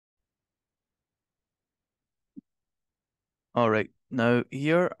All right. Now,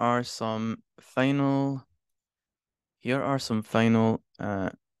 here are some final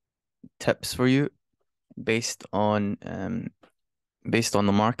tips for you based on based on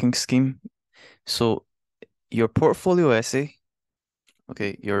the marking scheme. So, your portfolio essay,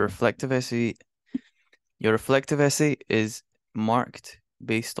 okay, your reflective essay is marked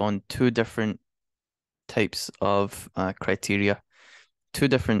based on two different types of criteria, two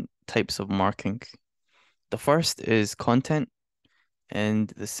different types of marking. The first is content, and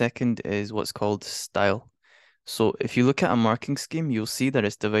the second is what's called style. So if you look at a marking scheme, you'll see that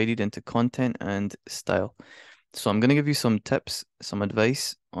it's divided into content and style. So I'm going to give you some tips, some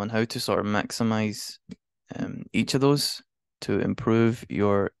advice on how to sort of maximize each of those to improve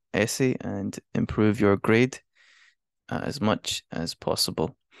your essay and improve your grade as much as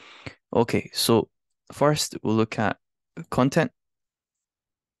possible. Okay, so first we'll look at content.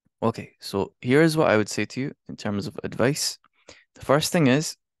 Okay, so here's what I would say to you in terms of advice. The first thing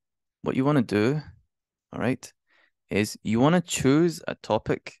is what you want to do, all right, is you want to choose a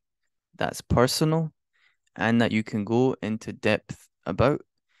topic that's personal and that you can go into depth about.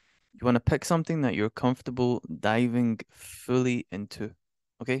 You want to pick something that you're comfortable diving fully into.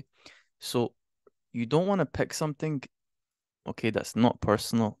 Okay. So you don't want to pick something, okay, that's not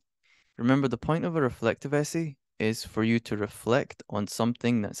personal. Remember, the point of a reflective essay is for you to reflect on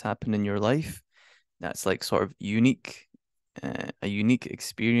something that's happened in your life that's like sort of unique, a unique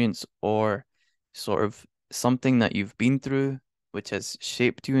experience or sort of something that you've been through, which has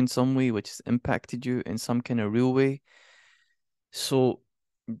shaped you in some way, which has impacted you in some kind of real way. So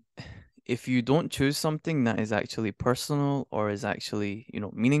if you don't choose something that is actually personal or is actually,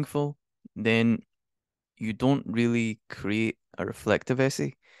 meaningful, then you don't really create a reflective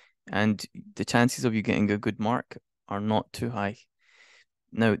essay, and the chances of you getting a good mark are not too high.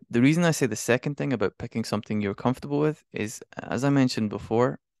 Now, the reason I say the second thing about picking something you're comfortable with is, as I mentioned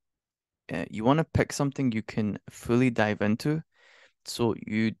before, you want to pick something you can fully dive into. So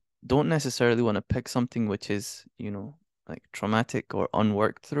you don't necessarily want to pick something which is, like traumatic or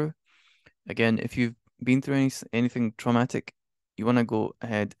unworked through. Again, if you've been through anything traumatic, you want to go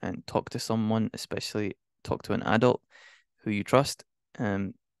ahead and talk to someone, especially talk to an adult who you trust,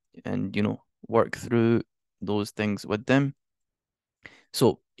 um, and work through those things with them.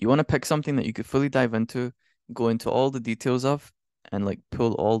 So you want to pick something that you could fully dive into, go into all the details of, and like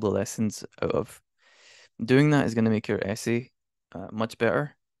pull all the lessons out of. Doing that is going to make your essay much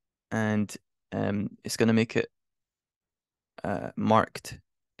better, and it's going to make it marked.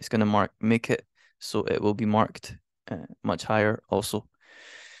 It's going to make it so it will be marked much higher also.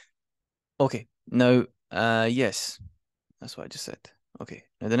 Okay, now, yes, that's what I just said. Okay,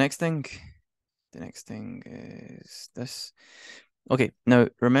 now the next thing is this. Okay, now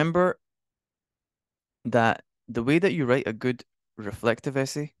remember that the way that you write a good reflective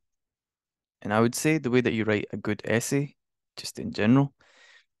essay, and I would say the way that you write a good essay, just in general,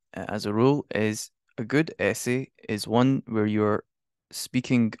 as a rule, is a good essay is one where you're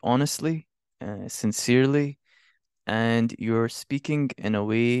speaking honestly, sincerely, and you're speaking in a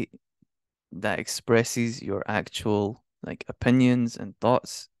way that expresses your actual like opinions and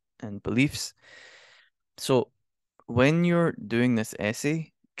thoughts and beliefs. So when you're doing this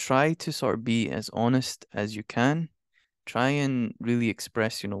essay, try to sort of be as honest as you can. Try and really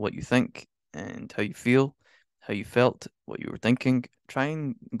express, what you think and how you feel, how you felt, what you were thinking. Try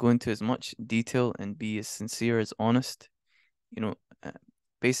and go into as much detail and be as sincere as honest. You know, uh,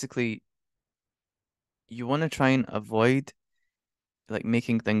 basically, you want to try and avoid like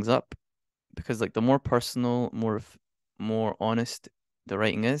making things up, because like the more personal, more honest the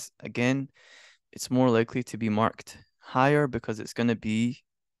writing is, again, it's more likely to be marked higher because uh it's gonna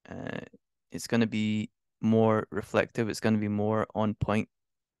be more reflective, it's gonna be more on point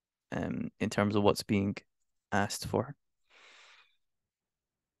in terms of what's being asked for.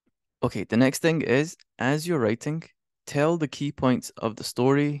 Okay, the next thing is, as you're writing, tell the key points of the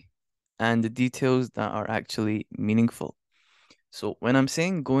story and the details that are actually meaningful. So when I'm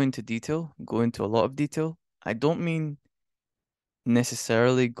saying go into detail, go into a lot of detail, I don't mean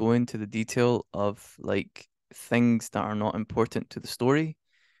necessarily go into the detail of like things that are not important to the story.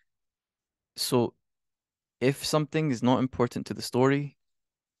 So if something is not important to the story,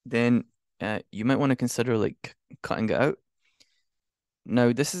 then you might want to consider like cutting it out.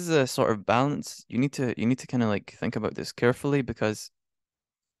 Now, this is a sort of balance. You need to kind of like think about this carefully, because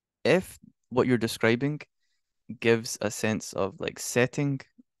if what you're describing gives a sense of like setting,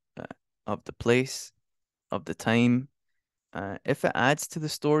 uh, of the place, of the time, if it adds to the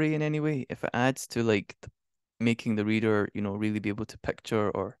story in any way, if it adds to like making the reader, really be able to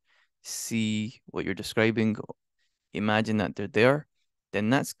picture or see what you're describing, imagine that they're there, then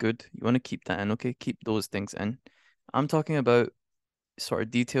that's good. You want to keep that in, okay? Keep those things in. I'm talking about sort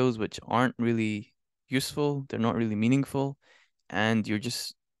of details which aren't really useful, they're not really meaningful, and you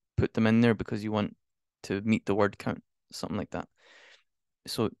just put them in there because you want to meet the word count, something like that.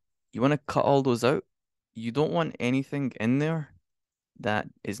 So you want to cut all those out. You don't want anything in there that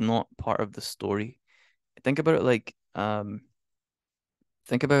is not part of the story. Think about it like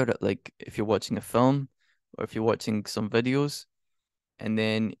if you're watching a film or if you're watching some videos and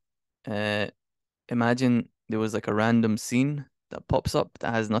then uh imagine there was like a random scene that pops up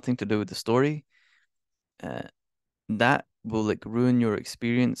that has nothing to do with the story. Uh, that will like ruin your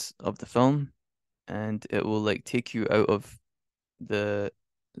experience of the film and it will like take you out of the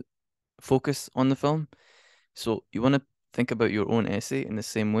focus on the film. So you want to think about your own essay in the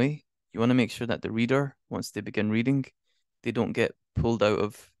same way. You want to make sure that the reader, once they begin reading, they don't get pulled out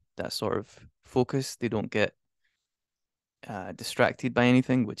of that sort of focus. They don't get distracted by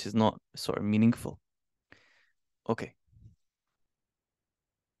anything which is not sort of meaningful. Okay.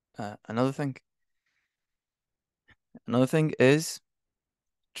 Uh, another thing, another thing is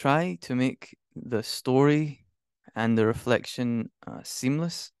try to make the story and the reflection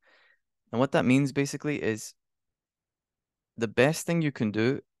seamless. And what that means basically is the best thing you can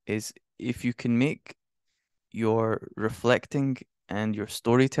do is if you can make your reflecting and your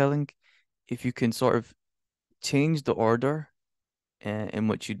storytelling, if you can sort of change the order in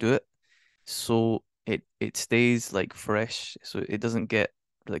which you do it, so it stays like fresh, so it doesn't get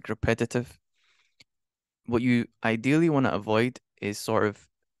like repetitive. What you ideally want to avoid is sort of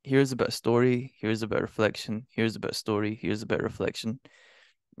here's a bit of story, here's a bit of reflection, here's a bit of story, here's a bit of reflection.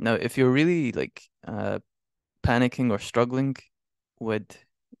 Now, if you're really like panicking or struggling with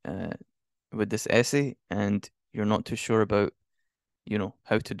uh, with this essay and you're not too sure about, you know,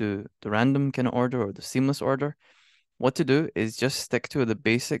 how to do the random kind of order or the seamless order, what to do is just stick to the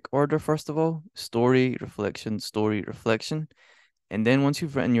basic order first of all, story, reflection. And then once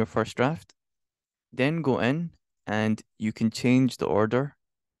you've written your first draft, then go in and you can change the order,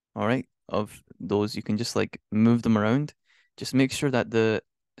 all right, of those. You can just like move them around. Just make sure that the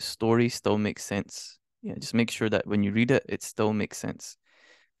story still makes sense. Yeah, just make sure that when you read it, it still makes sense.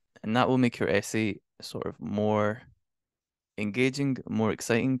 And that will make your essay sort of more engaging, more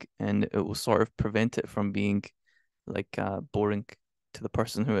exciting, and it will sort of prevent it from being like boring to the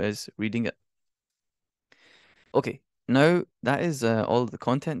person who is reading it. Okay, now that is all of the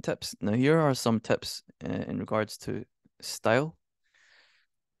content tips. Now here are some tips in regards to style.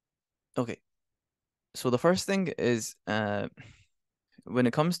 Okay, so the first thing is when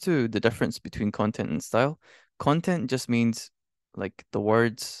it comes to the difference between content and style, content just means like the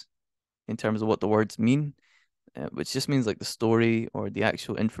words in terms of what the words mean, which just means like the story or the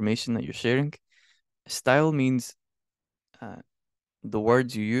actual information that you're sharing. Style means uh, the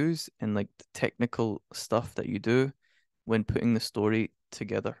words you use and like the technical stuff that you do when putting the story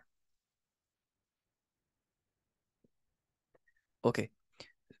together. Okay.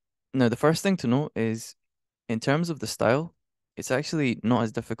 Now, the first thing to note is in terms of the style, it's actually not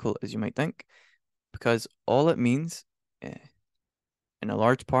as difficult as you might think because all it means, in a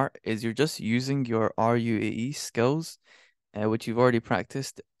large part, is you're just using your RUAE skills, which you've already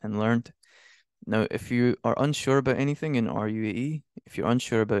practiced and learned. Now, if you are unsure about anything in RUAE, if you're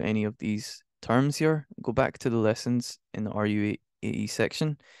unsure about any of these terms here, go back to the lessons in the RUAE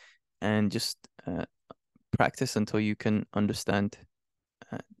section and just practice until you can understand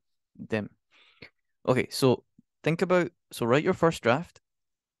uh, them. Okay, so write your first draft,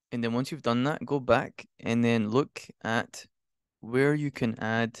 and then once you've done that, go back and then look at where you can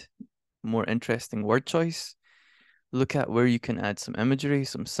add more interesting word choice. Look at where you can add some imagery,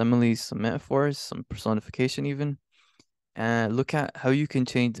 some similes, some metaphors, some personification even. Look at how you can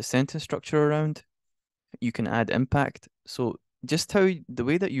change the sentence structure around. You can add impact. So just the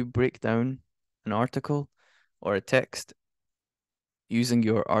way that you break down an article or a text using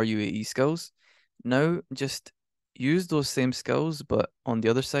your RUAE skills, now just use those same skills, but on the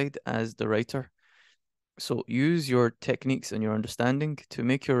other side as the writer. So use your techniques and your understanding to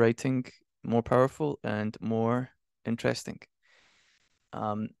make your writing more powerful and more interesting.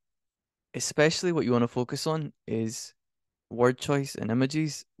 Um, Especially what you want to focus on is word choice and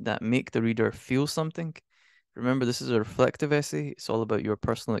images that make the reader feel something. Remember, this is a reflective essay. It's all about your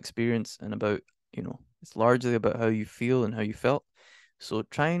personal experience and about, it's largely about how you feel and how you felt. So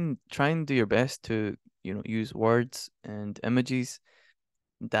try and do your best to, use words and images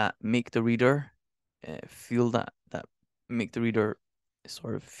that make the reader feel that make the reader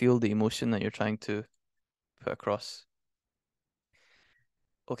sort of feel the emotion that you're trying to put across.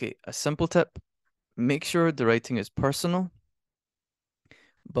 Okay, a simple tip make sure the writing is personal,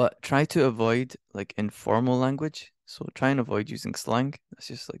 but try to avoid like informal language. So try and avoid using slang. That's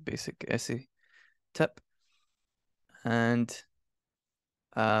just like basic essay tip. And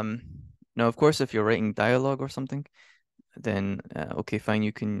um, now, of course, if you're writing dialogue or something, then okay, fine,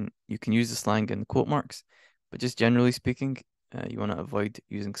 you can use the slang and quote marks, but just generally speaking, you want to avoid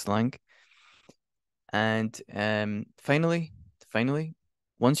using slang. And finally,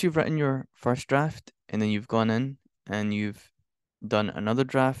 once you've written your first draft and then you've gone in and you've done another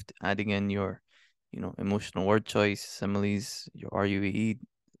draft, adding in your, emotional word choice, similes, your RUAE,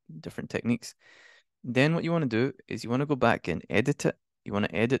 different techniques, then what you want to do is you want to go back and edit it. You want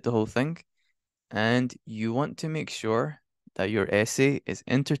to edit the whole thing, and you want to make sure that your essay is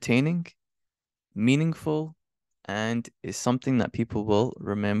entertaining, meaningful, and is something that people will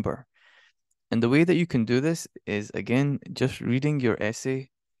remember. And the way that you can do this is, again, just reading your essay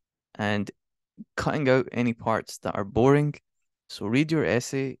and cutting out any parts that are boring. So read your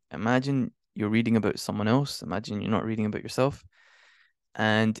essay. Imagine you're reading about someone else. Imagine you're not reading about yourself.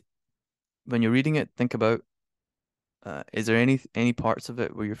 And when you're reading it, think about, is there any parts of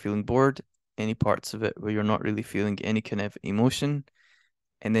it where you're feeling bored? Any parts of it where you're not really feeling any kind of emotion?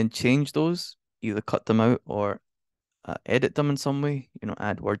 And then change those, either cut them out or edit them in some way,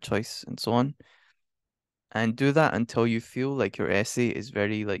 add word choice and so on. And do that until you feel like your essay is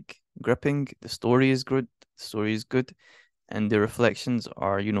very like gripping, the story is good, and the reflections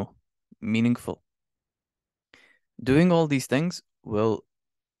are, meaningful. Doing all these things will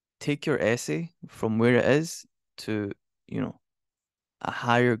take your essay from where it is to, you know, a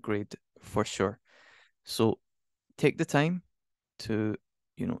higher grade for sure. So take the time to,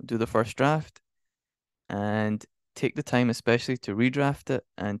 do the first draft, and take the time especially to redraft it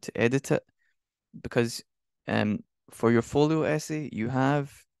and to edit it, because um for your folio essay you have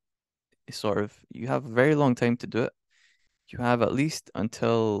a very long time to do it. You have at least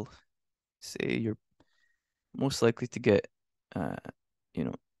until, say, you're most likely to get uh you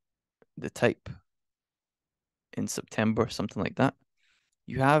know the type in September, something like that.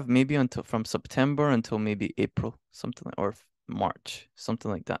 You have maybe until from September until maybe April, something like, or March, something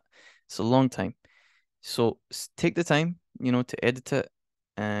like that. It's a long time. So take the time, to edit it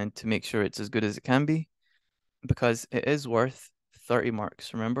and to make sure it's as good as it can be, because it is worth 30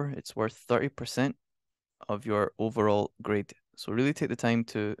 marks. Remember, it's worth 30% of your overall grade. So really take the time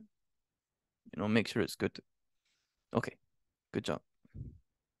to, make sure it's good. Okay, good job.